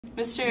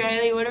Mr.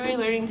 Riley, what are we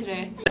learning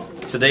today?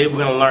 Today we're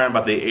going to learn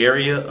about the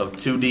area of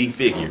 2D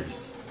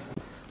figures.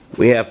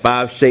 We have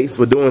 5 shapes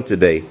we're doing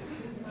today.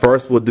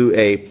 First we'll do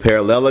a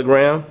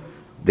parallelogram,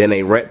 then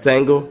a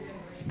rectangle,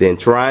 then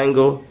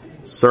triangle,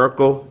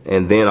 circle,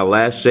 and then a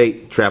last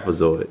shape,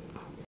 trapezoid.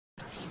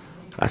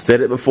 I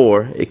said it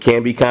before, it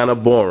can be kind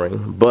of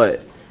boring,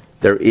 but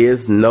there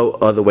is no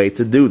other way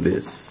to do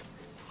this.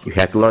 You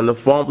have to learn the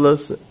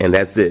formulas, and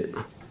that's it.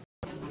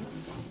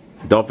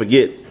 Don't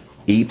forget,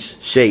 each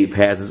shape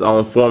has its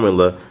own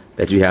formula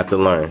that you have to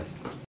learn.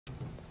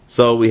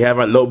 So we have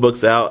our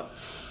notebooks out,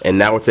 and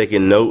now we're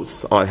taking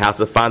notes on how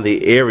to find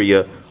the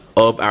area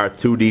of our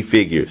 2D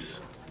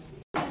figures.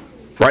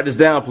 Write this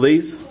down,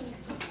 please.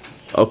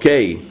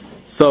 Okay,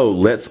 so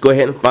let's go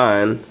ahead and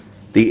find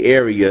the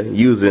area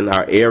using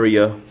our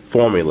area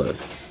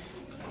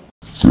formulas.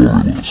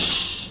 Area.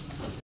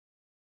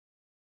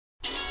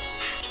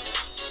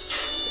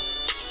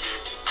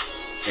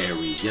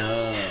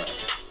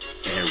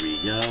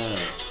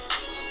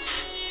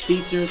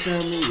 Teacher,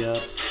 turn me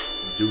up.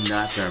 Do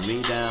not turn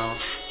me down.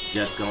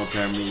 Just gonna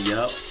turn me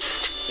up.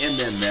 And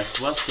then that's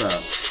what's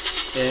up.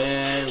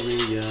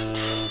 Area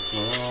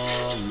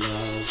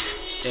formulas.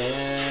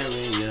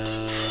 Area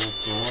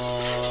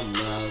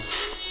formulas.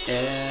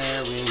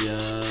 Area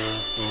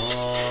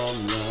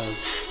formulas.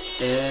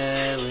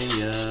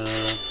 Area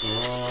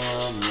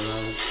formulas.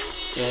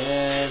 Area formulas.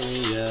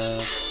 Area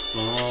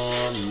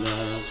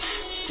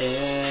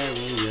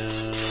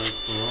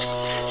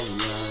formulas.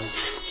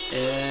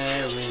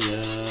 Area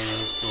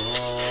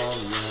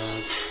formulas.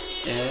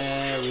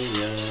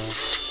 Area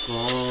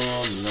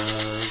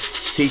formulas.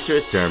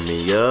 Teacher, turn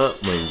me up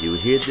when you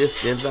hear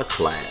this in the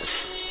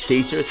class.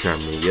 Teacher,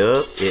 turn me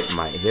up, it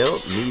might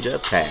help me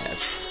to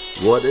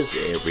pass. What is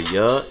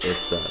area?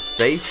 It's the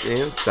space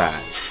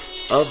inside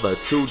of a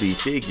 2D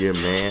figure,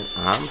 man.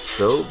 I'm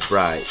so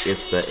bright.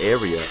 It's the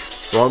area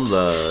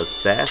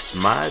formulas, that's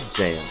my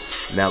jam.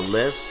 Now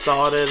let's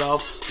start it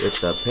off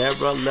with the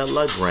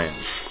parallelogram.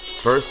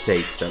 First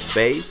take the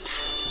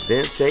base,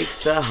 then take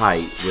the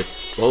height. With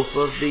both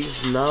of these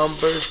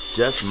numbers,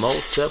 just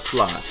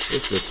multiply.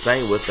 It's the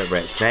same with the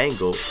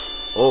rectangle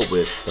or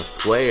with the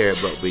square,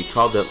 but we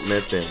call it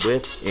length and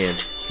width in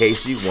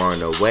case you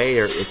weren't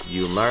aware. If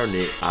you learn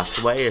it, I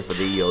swear for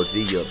the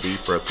OG you'll be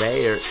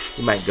prepared.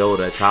 You might go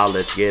to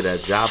college, get a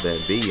job,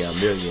 and be a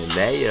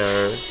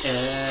millionaire.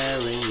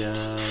 Area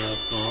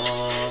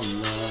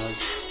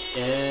formulas.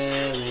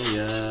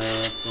 Area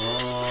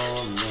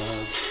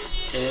formulas.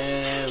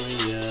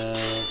 Area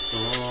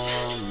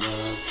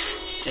formulas.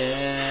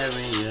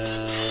 Area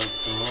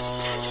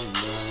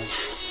formulas.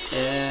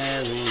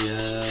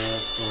 Area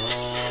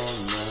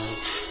formulas.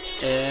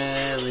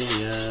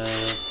 Area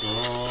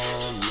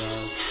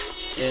formulas.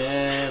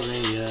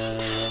 Area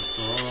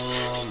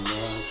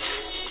formulas.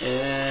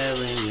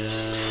 Area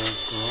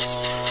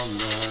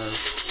formulas.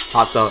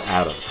 Popped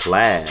out of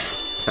class.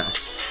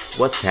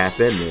 What's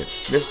happening?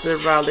 Mr.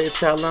 Riley,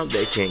 tell them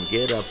they can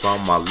get up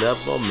on my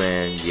level,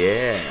 man.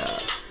 Yeah.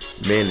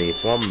 Many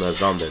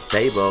formulas on the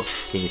table.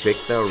 Can you pick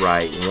the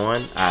right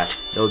one? I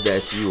know that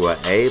you are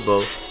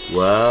able.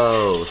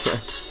 Whoa.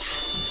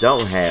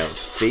 Don't have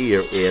fear.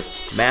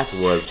 If math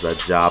was a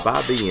job,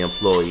 I'd be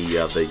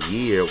employee of the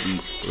year. We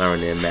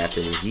learning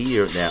math in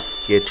here. Now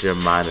get your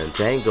mind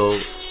entangled.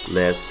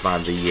 Let's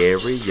find the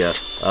area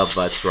of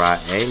a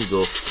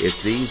triangle.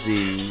 It's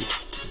easy.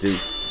 Do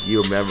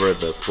you remember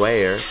the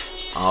square?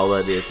 All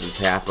of this is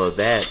half of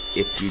that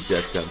if you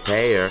just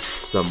compare.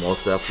 So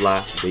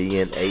multiply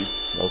being 8,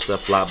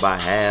 multiply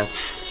by half.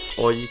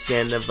 Or you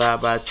can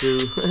divide by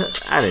 2.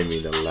 I didn't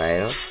mean to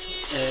laugh.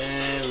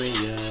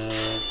 Area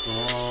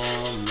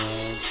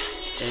formulas.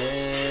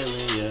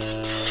 Area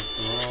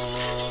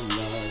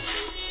formulas.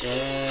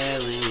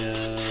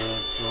 Area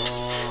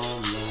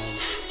formulas.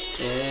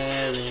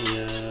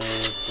 Area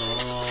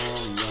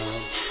formulas.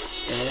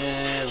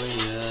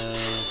 Area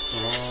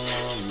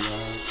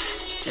formulas.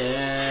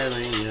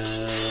 Area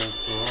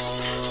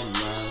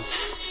formulas.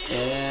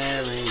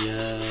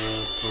 Area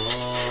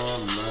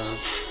formulas.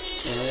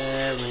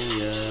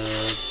 Area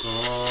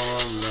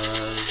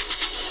formulas.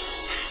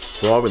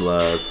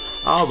 Formulas.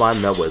 All I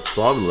know is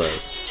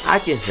formulas. I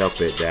can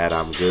help it that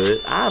I'm good.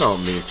 I don't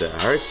mean to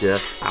hurt ya.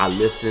 I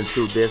listened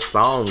to this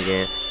song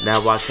and now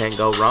I can't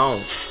go wrong.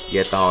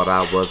 You thought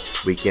I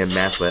was weak in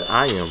math, but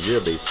I am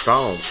really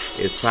strong.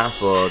 It's time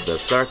for the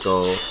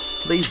circle.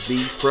 Please be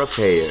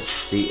prepared.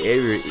 The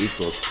area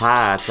equals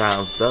pi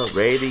times the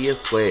radius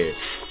squared.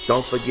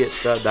 Don't forget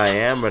the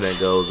diameter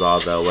goes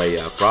all the way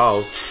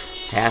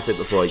across. Half it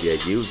before you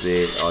use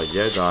it or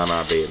you're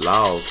gonna be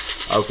lost.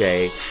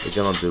 Okay, we're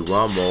gonna do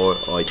one more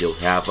or you'll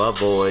have a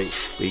void.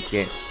 We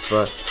can't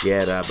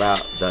forget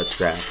about the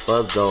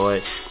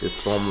trapezoid. This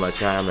formula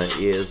kinda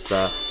is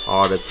the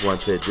hardest one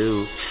to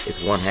do.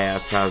 It's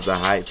 1/2 times the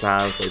height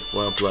times base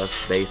 1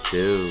 plus base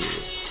 2.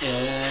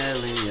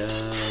 Area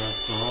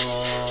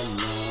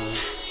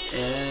formulas.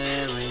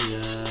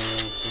 Area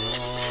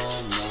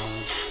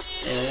formulas.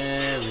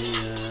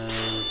 Area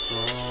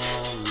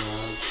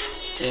formulas.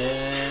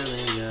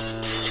 Area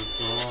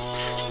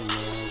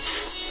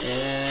formulas.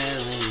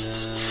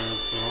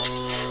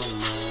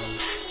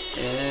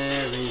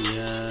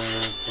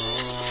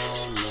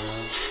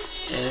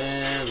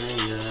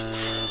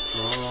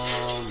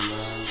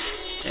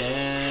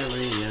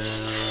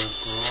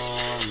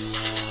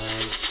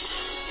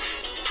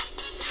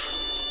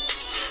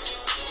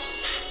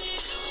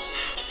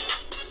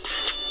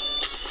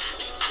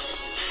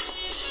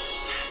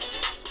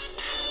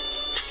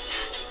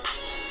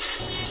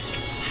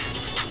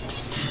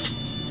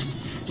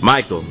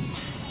 Michael.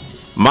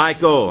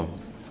 Michael,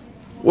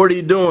 what are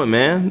you doing,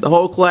 man? The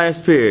whole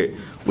class period,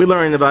 we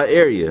learning about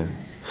area.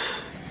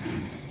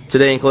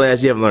 Today in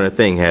class, you haven't learned a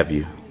thing, have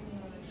you?